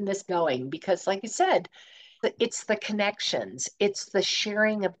and getting this going. Because, like I said, it's the connections, it's the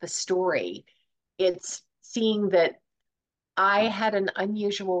sharing of the story, it's seeing that I had an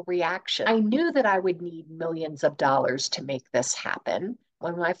unusual reaction. I knew that I would need millions of dollars to make this happen.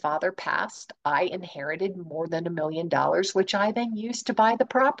 When my father passed, I inherited more than $1 million, which I then used to buy the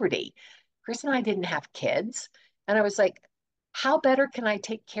property. Chris and I didn't have kids. And I was like, how better can I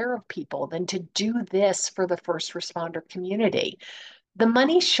take care of people than to do this for the first responder community? The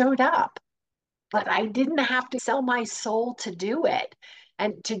money showed up, but I didn't have to sell my soul to do it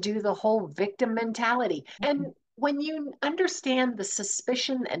and to do the whole victim mentality. And when you understand the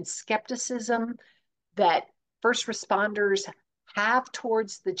suspicion and skepticism that first responders have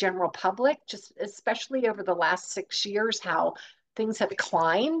towards the general public, just especially over the last 6 years, how things have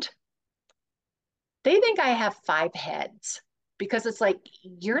declined, they think I have five heads because it's like,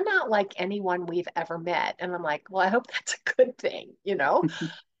 you're not like anyone we've ever met. And I'm like, well, I hope that's a good thing,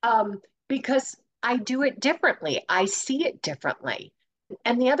 because I do it differently. I see it differently.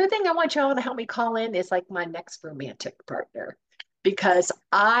 And the other thing I want y'all to help me call in is like my next romantic partner, because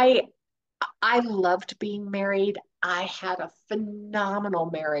I loved being married. I had a phenomenal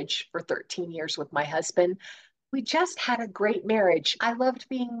marriage for 13 years with my husband. We just had a great marriage. I loved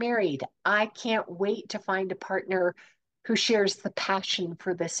being married. I can't wait to find a partner who shares the passion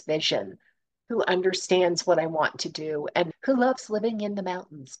for this vision, who understands what I want to do, and who loves living in the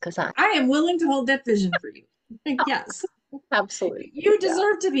mountains because I I am willing to hold that vision for you. Yes. absolutely, You yeah.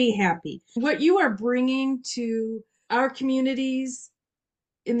 deserve to be happy. What you are bringing to our communities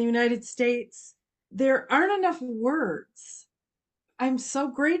in the United States, there aren't enough words. I'm so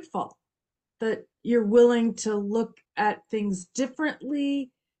grateful that you're willing to look at things differently,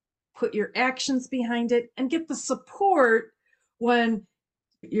 put your actions behind it, and get the support when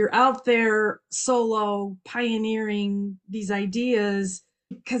you're out there solo pioneering these ideas,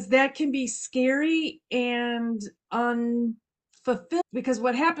 because that can be scary and unfulfilled, because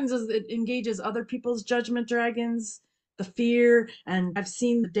what happens is it engages other people's judgment dragons, the fear, and I've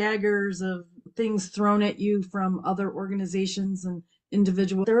seen the daggers of things thrown at you from other organizations and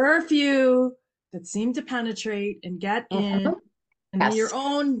individuals. There are a few that seem to penetrate and get in, Mhm. and then your Yes.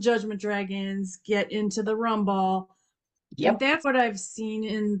 own judgment dragons get into the rumble. And Yep. that's what I've seen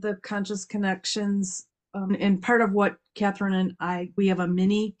in the conscious connections. And part of what Kathryn and we have a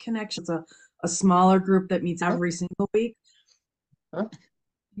mini connection. It's a smaller group that meets every single week. Mhm.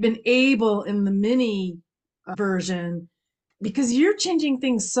 Been able in the mini version, because you're changing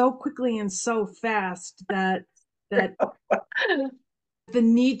things so quickly and so fast that the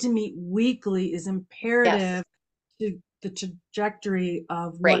need to meet weekly is Yes. imperative to the trajectory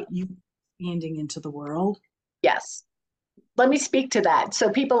of Great. what you expanding into the world. Yes. Let me speak to that so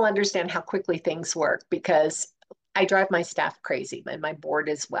people understand how quickly things work, because I drive my staff crazy and my board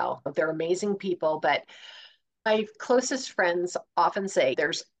as well. They're amazing people, but my closest friends often say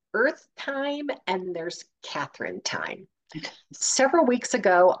there's Earth time and there's Kathryn time. Several weeks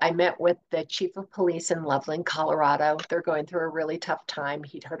ago, I met with the chief of police in Loveland, Colorado. They're going through a really tough time.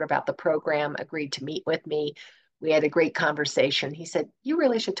 He'd heard about the program, agreed to meet with me. We had a great conversation. He said, you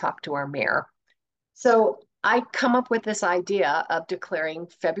really should talk to our mayor. So I come up with this idea of declaring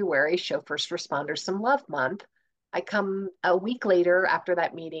February Show First Responders Some Love Month. I come a week later after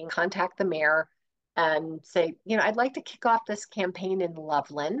that meeting, contact the mayor and say, I'd like to kick off this campaign in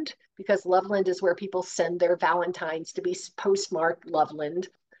Loveland, because Loveland is where people send their Valentines to be postmarked Loveland.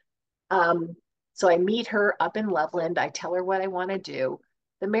 Um, so I meet her up in Loveland. I tell her what I want to do.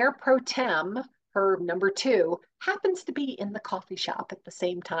 The mayor pro tem, her number two, happens to be in the coffee shop at the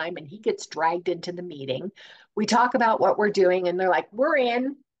same time, and he gets dragged into the meeting. We talk about what we're doing, and they're like, we're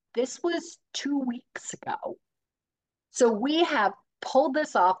in. This was 2 weeks ago. So we have pulled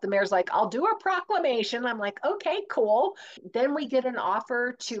this off. The mayor's like, I'll do a proclamation. I'm like, okay, cool. Then we get an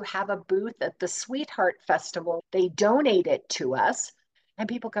offer to have a booth at the Sweetheart Festival. They donate it to us. And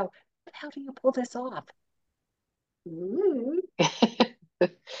people go, how do you pull this off? Mm,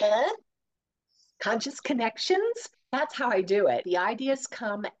 huh? Conscious connections. That's how I do it. The ideas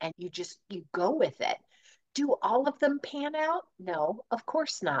come and you go with it. Do all of them pan out? No, of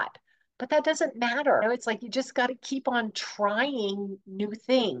course not. But that doesn't matter. It's like you just got to keep on trying new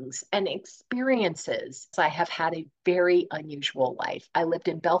things and experiences. I have had a very unusual life. I lived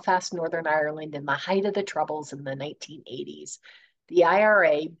in Belfast, Northern Ireland in the height of the Troubles in the 1980s. The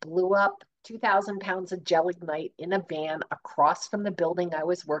IRA blew up 2,000 pounds of gelignite in a van across from the building I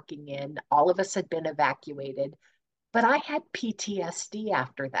was working in. All of us had been evacuated, but I had PTSD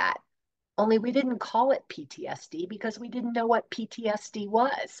after that. Only we didn't call it PTSD because we didn't know what PTSD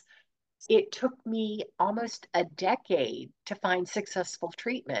was. It took me almost a decade to find successful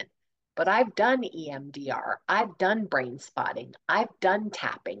treatment. But I've done EMDR, I've done brain spotting, I've done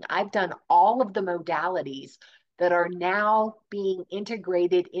tapping, I've done all of the modalities that are now being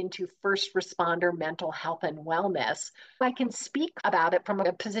integrated into first responder mental health and wellness. I can speak about it from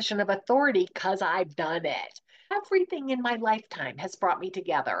a position of authority because I've done it. Everything in my lifetime has brought me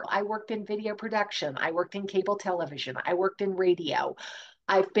together. I worked in video production, I worked in cable television, I worked in radio.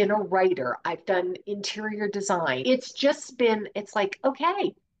 I've been a writer. I've done interior design. It's just been, it's like,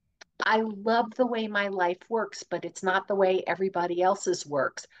 okay, I love the way my life works, but it's not the way everybody else's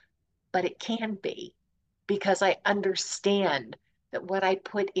works. But it can be because I understand that what I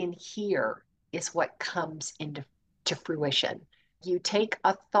put in here is what comes into fruition. You take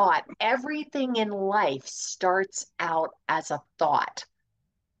a thought, everything in life starts out as a thought,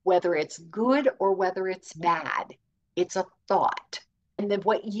 whether it's good or whether it's bad, it's a thought. And then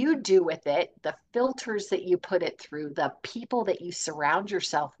what you do with it, the filters that you put it through, the people that you surround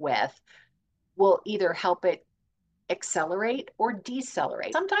yourself with will either help it accelerate or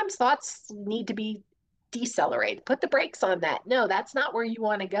decelerate. Sometimes thoughts need to be decelerated. Put the brakes on that. No, that's not where you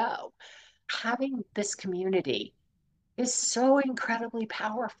want to go. Having this community is so incredibly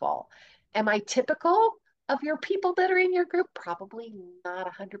powerful. Am I typical of your people that are in your group? Probably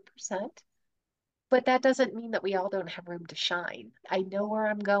not 100%. But that doesn't mean that we all don't have room to shine. I know where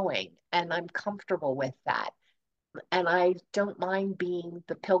I'm going and I'm comfortable with that. And I don't mind being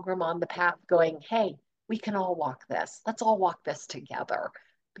the pilgrim on the path going, hey, we can all walk this. Let's all walk this together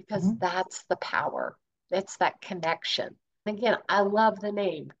because that's the power. It's that connection. And again, I love the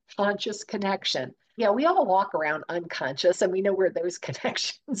name conscious connection. Yeah, we all walk around unconscious and we know where those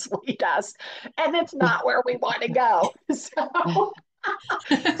connections lead us. And it's not where we want to go. So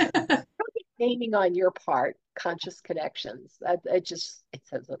naming on your part, conscious connections, it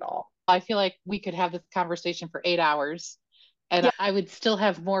says it all. I feel like we could have this conversation for 8 hours and Yeah, I would still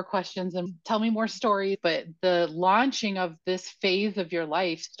have more questions and tell me more stories. But the launching of this phase of your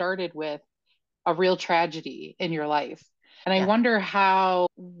life started with a real tragedy in your life. And I yeah. wonder how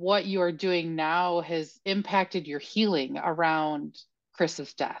what you are doing now has impacted your healing around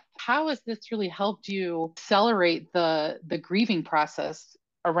Chris's death. How has this really helped you accelerate the grieving process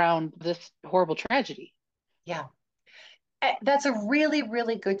around this horrible tragedy? Yeah. That's a really,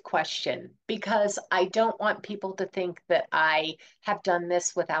 really good question because I don't want people to think that I have done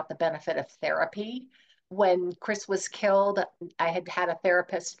this without the benefit of therapy. When Chris was killed, I had had a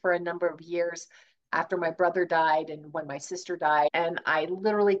therapist for a number of years after my brother died and when my sister died. And I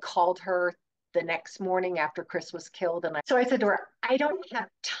literally called her the next morning after Chris was killed. So I said to her, I don't have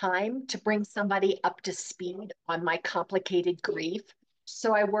time to bring somebody up to speed on my complicated grief.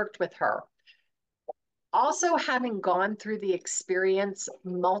 So I worked with her. Also, having gone through the experience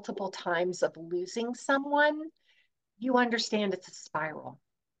multiple times of losing someone, you understand it's a spiral.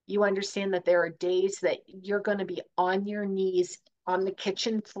 You understand that there are days that you're going to be on your knees on the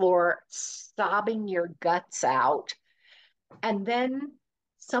kitchen floor, sobbing your guts out. And then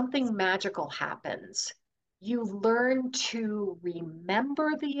something magical happens. You learn to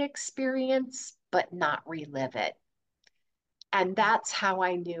remember the experience, but not relive it. And that's how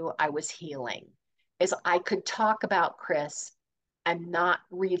I knew I was healing, is I could talk about Chris and not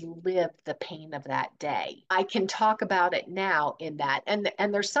relive the pain of that day. I can talk about it now in that. And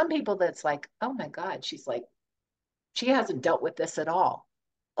there's some people that's like, oh my God, she's like, she hasn't dealt with this at all.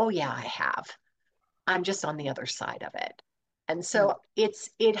 Oh yeah, I have. I'm just on the other side of it. And Mm. so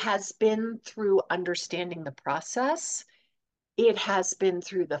it has been through understanding the process. It has been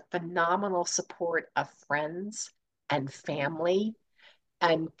through the phenomenal support of friends and family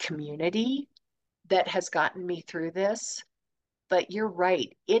and community that has gotten me through this. But you're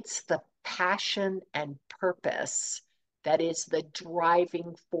right, it's the passion and purpose that is the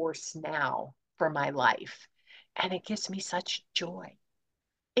driving force now for my life. And it gives me such joy.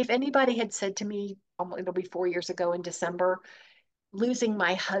 If anybody had said to me, it'll be 4 years ago in December, losing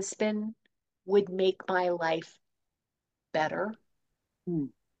my husband would make my life better, Mm.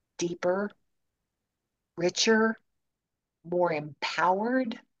 deeper, richer, more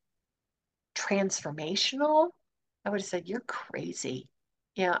empowered, transformational, I would have said, you're crazy.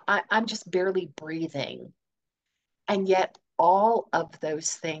 Yeah, I'm just barely breathing. And yet, all of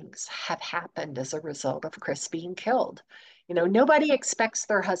those things have happened as a result of Chris being killed. Nobody expects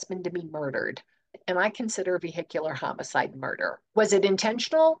their husband to be murdered. And I consider vehicular homicide murder. Was it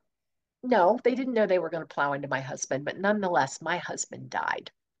intentional? No, they didn't know they were going to plow into my husband, but nonetheless, my husband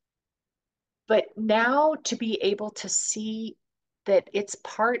died. But now to be able to see that it's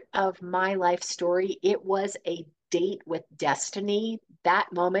part of my life story, it was a date with destiny,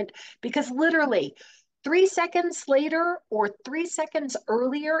 that moment, because literally 3 seconds later or 3 seconds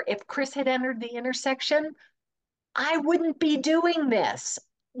earlier, if Chris had entered the intersection, I wouldn't be doing this.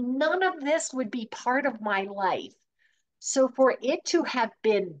 none of this would be part of my life. So for it to have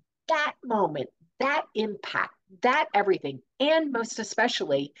been that moment, that impact, that everything, and most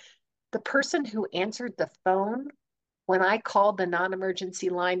especially the person who answered the phone when I called the non-emergency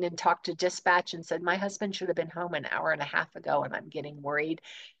line and talked to dispatch and said, my husband should have been home an hour and a half ago and I'm getting worried.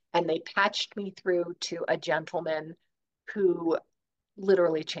 And they patched me through to a gentleman who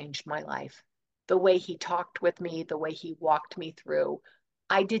literally changed my life. The way he talked with me, the way he walked me through,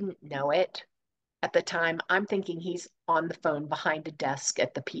 I didn't know it at the time. I'm thinking he's on the phone behind a desk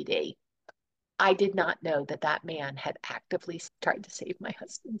at the PD. I did not know that that man had actively tried to save my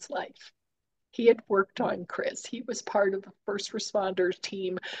husband's life. He had worked on Chris. He was part of the first responders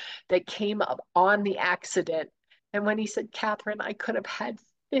team that came up on the accident. And when he said, Kathryn, I could have had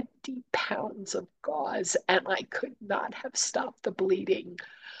 50 pounds of gauze and I could not have stopped the bleeding.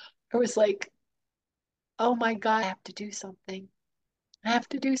 I was like, oh my God, I have to do something. I have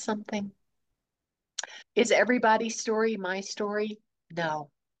to do something. Is everybody's story my story? No,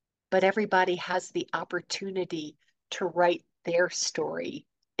 but everybody has the opportunity to write their story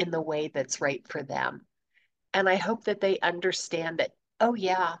in the way that's right for them. And I hope that they understand that, oh,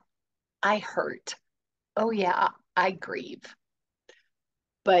 yeah, I hurt. Oh, yeah, I grieve.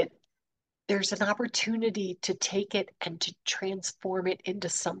 But there's an opportunity to take it and to transform it into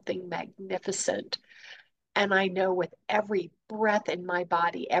something magnificent. And I know with every breath in my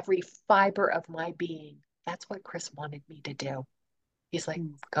body, every fiber of my being, that's what Chris wanted me to do. He's like,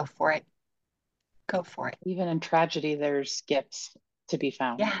 Mm. go for it. Go for it. Even in tragedy, there's gifts to be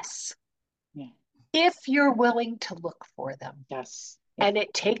found. Yes. Yeah. If you're willing to look for them. Yes. Yeah. And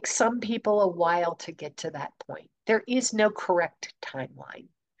it takes some people a while to get to that point. There is no correct timeline.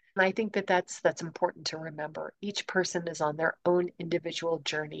 And I think that that's important to remember. Each person is on their own individual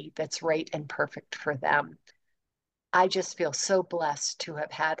journey that's right and perfect for them. I just feel so blessed to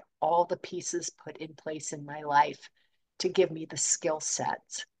have had all the pieces put in place in my life to give me the skill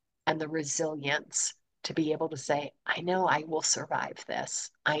sets and the resilience to be able to say, I know I will survive this.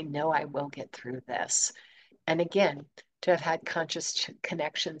 I know I will get through this. And again, to have had conscious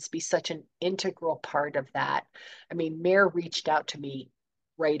connections be such an integral part of that. I mean, Mare reached out to me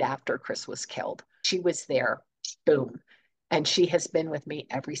right after Chris was killed. She was there, boom. And she has been with me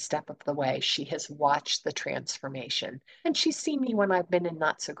every step of the way. She has watched the transformation and she's seen me when I've been in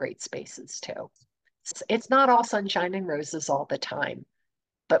not so great spaces too. It's not all sunshine and roses all the time,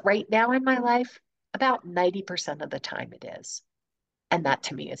 but right now in my life, about 90% of the time it is. And that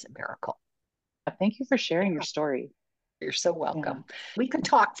to me is a miracle. Thank you for sharing your story. You're so Yeah. welcome. We could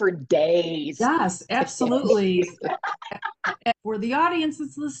talk for days. Yes, absolutely. For the audience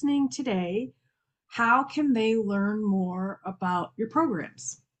that's listening today, how can they learn more about your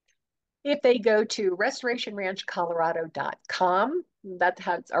programs? If they go to restorationranchcolorado.com, that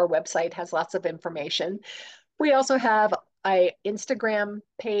has our website has lots of information. We also have a Instagram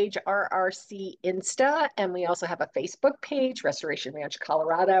page, RRC Insta, and we also have a Facebook page, Restoration Ranch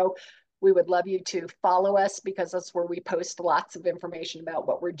Colorado. We would love you to follow us because that's where we post lots of information about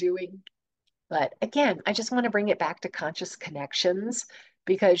what we're doing. But again, I just want to bring it back to conscious connections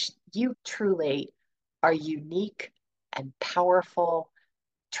because you truly are unique and powerful,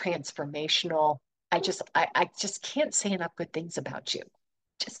 transformational. I just can't say enough good things about you.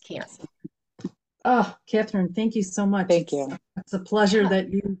 Just can't. Oh, Kathryn, thank you so much. Thank you. It's a pleasure Yeah.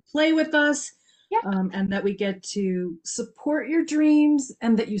 that you play with us, Yep. and that we get to support your dreams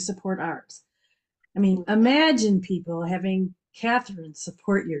and that you support ours. I mean, imagine people having Kathryn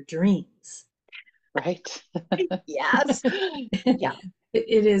support your dreams. Right. Yes. Yeah.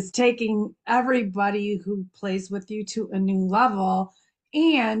 It is taking everybody who plays with you to a new level,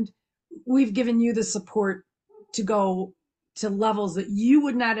 and we've given you the support to go to levels that you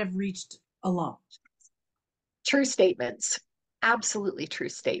would not have reached alone. True statements. Absolutely true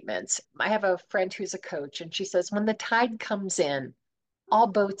statements. I have a friend who's a coach, and she says, when the tide comes in, all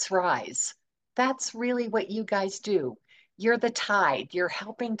boats rise. That's really what you guys do. You're the tide. You're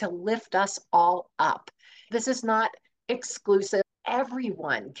helping to lift us all up. This is not exclusive.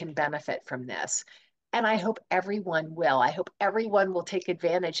 Everyone can benefit from this. And I hope everyone will. I hope everyone will take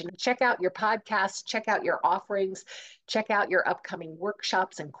advantage and check out your podcasts, check out your offerings, check out your upcoming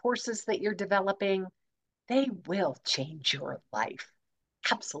workshops and courses that you're developing. They will change your life.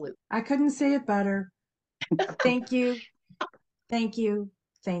 Absolutely. I couldn't say it better. Thank you. Thank you.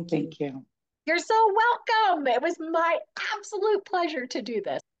 Thank you. Thank you. You're so welcome. It was my absolute pleasure to do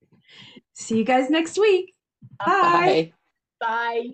this. See you guys next week. Bye. Bye. Bye.